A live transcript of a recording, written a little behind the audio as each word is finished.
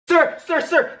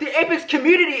Sir, the Apex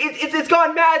community, it's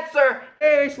gone mad, sir.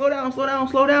 Hey, slow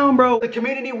down, bro. The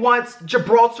community wants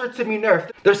Gibraltar to be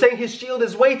nerfed. They're saying his shield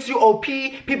is way too OP.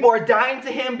 People are dying to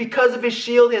him because of his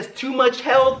shield. He has too much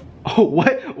health. Oh,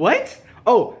 what?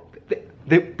 Oh,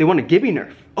 they want a Gibby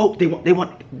Nerf. Oh, they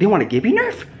want a Gibby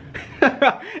Nerf?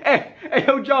 hey,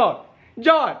 yo,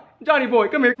 Johnny boy,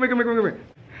 come here.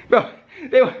 Bro,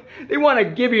 they want a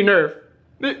Gibby Nerf.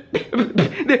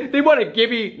 They want a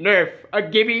Gibby Nerf.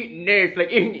 Like, they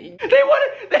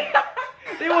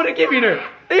want a Gibby Nerf.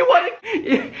 They want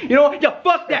it. You know what? Yeah,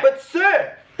 fuck that. But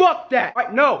sir, fuck that. All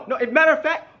right, no. As a matter of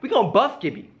fact, we gonna buff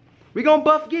Gibby. You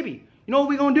know what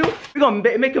we gonna do? We gonna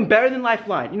make him better than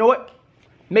Lifeline. You know what?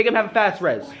 Make him have a fast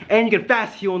res. And you can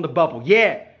fast heal in the bubble.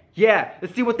 Yeah.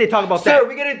 Let's see what they talk about. Sir,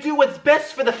 we're gonna do what's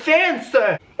best for the fans,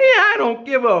 sir. Yeah, I don't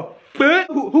give a fuck.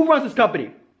 Who runs this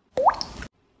company?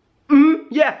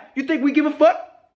 Yeah, you think we give a fuck?